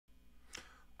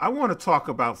I want to talk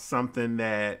about something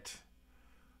that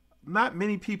not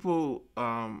many people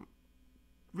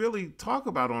really talk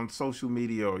about on social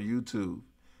media or YouTube,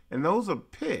 and those are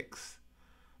picks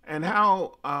and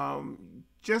how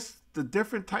just the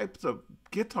different types of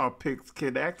guitar picks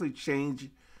can actually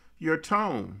change your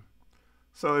tone.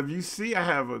 So if you see, I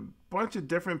have a bunch of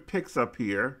different picks up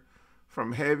here,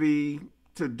 from heavy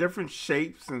to different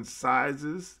shapes and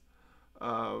sizes,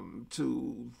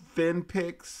 to thin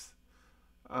picks,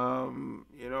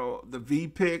 the V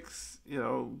picks,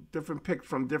 different picks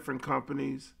from different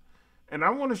companies. And I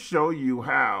want to show you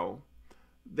how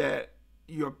that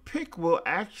your pick will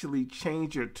actually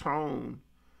change your tone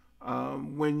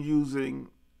when using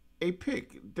a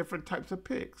pick, different types of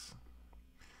picks.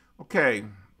 Okay,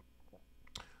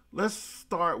 let's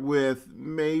start with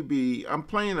maybe I'm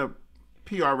playing a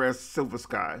PRS Silver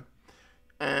Sky,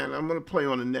 and I'm going to play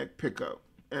on the neck pickup.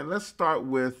 And let's start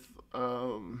with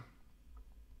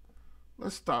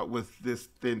this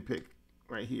thin pick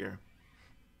right here.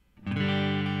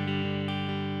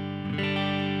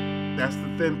 That's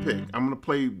the thin pick. I'm going to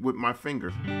play with my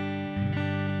fingers.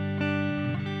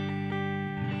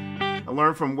 I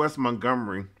learned from Wes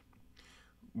Montgomery,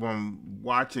 when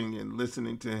watching and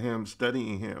listening to him,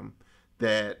 studying him,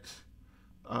 that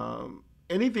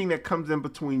anything that comes in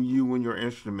between you and your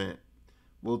instrument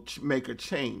will make a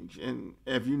change. And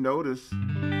if you notice,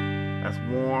 that's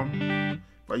warm.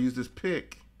 If I use this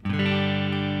pick,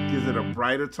 it gives it a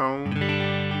brighter tone.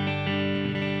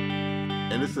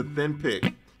 And it's a thin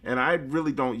pick. And I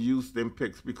really don't use thin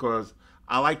picks because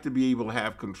I like to be able to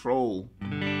have control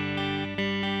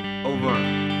over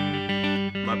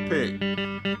my pick.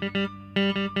 And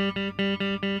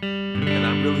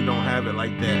I really don't have it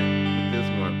like that with this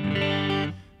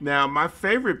one. Now, my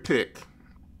favorite pick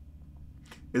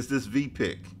is this V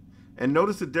pick. And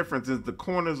notice the difference is the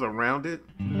corners around it.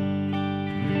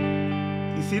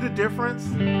 You see the difference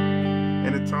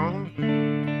in the tone?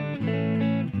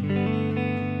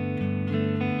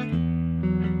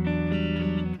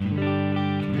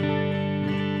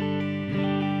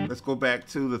 Let's go back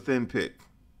to the thin pick.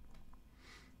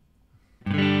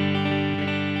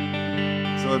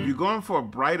 So if you're going for a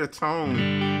brighter tone,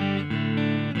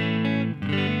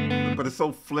 but it's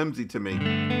so flimsy to me,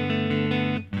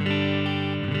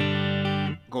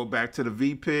 go back to the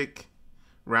V pick,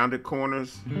 rounded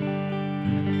corners.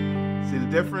 See the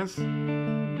difference?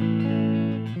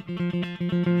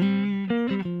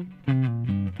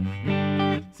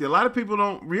 See, a lot of people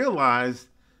don't realize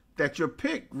that your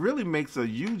pick really makes a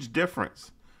huge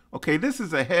difference. Okay, this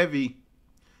is a heavy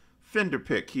Fender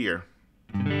pick here.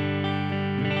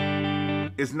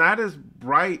 It's not as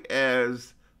bright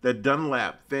as the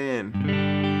Dunlap thin,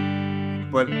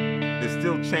 but it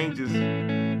still changes. I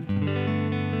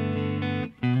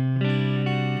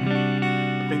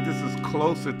think this is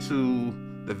closer to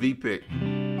the V pick,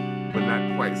 but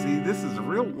not quite. See, this is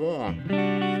real warm.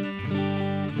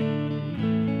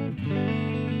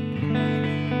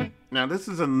 Now this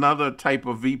is another type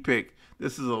of V pick.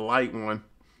 This is a light one.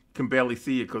 You can barely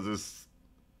see it because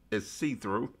it's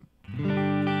see-through.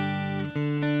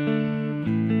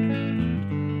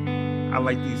 I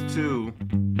like these two.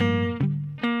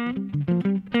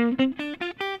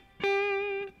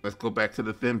 Let's go back to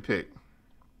the thin pick.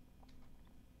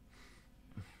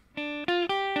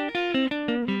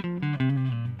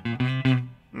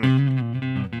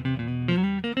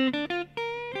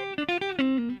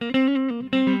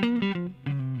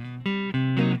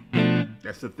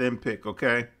 That's the thin pick,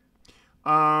 okay?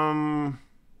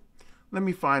 Let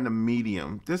me find a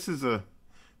medium. This is a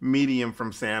medium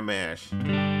from Sam Ash.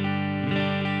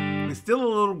 It's still a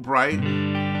little bright,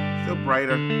 still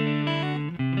brighter.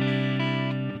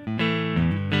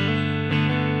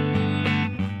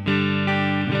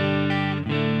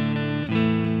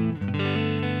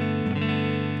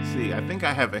 See, I think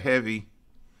I have a heavy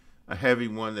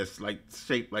one that's like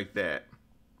shaped like that.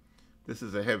 This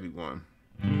is a heavy one.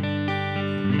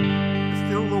 It's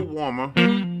still a little warmer.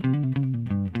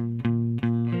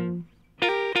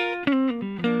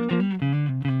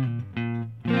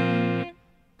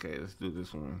 Okay, let's do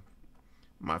this one.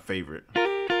 My favorite.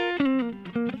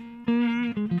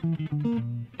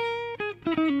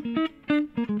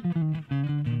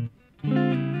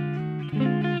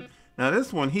 Now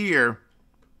this one here,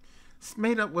 it's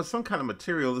made up with some kind of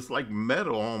material. It's like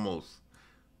metal almost,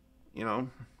 you know.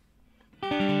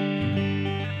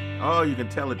 Oh, you can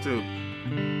tell it too.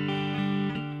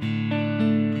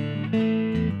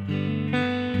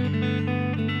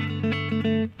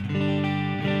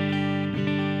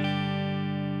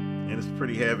 And it's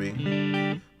pretty heavy,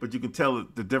 but you can tell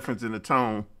the difference in the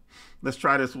tone. Let's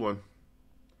try this one.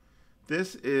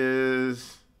 This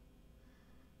is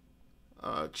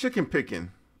chicken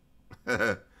picking,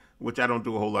 which I don't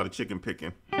do a whole lot of chicken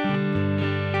picking.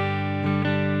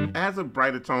 It has a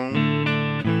brighter tone,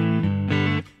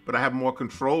 but I have more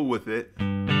control with it.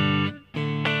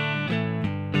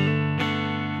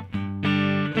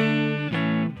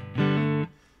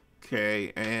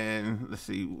 Okay, and let's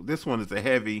see. This one is a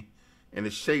heavy, and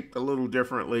it's shaped a little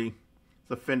differently.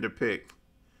 It's a Fender pick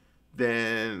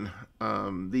than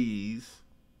these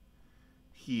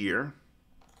here.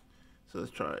 So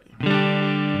let's try it.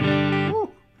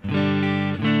 Woo.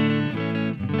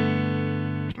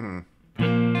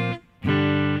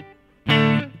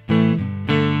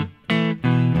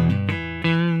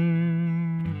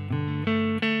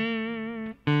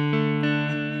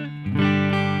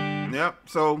 Yep,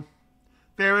 so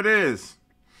there it is.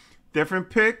 Different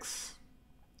picks,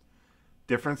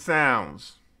 different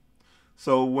sounds.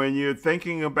 So when you're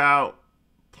thinking about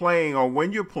playing, or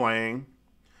when you're playing,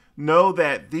 know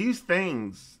that these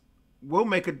things will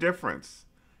make a difference.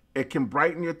 It can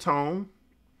brighten your tone,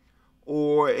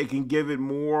 or it can give it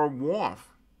more warmth.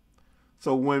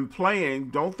 So when playing,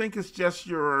 don't think it's just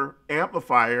your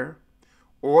amplifier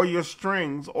or your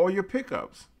strings or your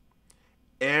pickups.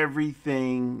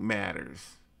 Everything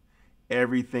matters.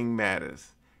 Everything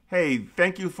matters. Hey,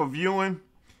 thank you for viewing.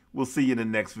 We'll see you in the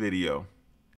next video.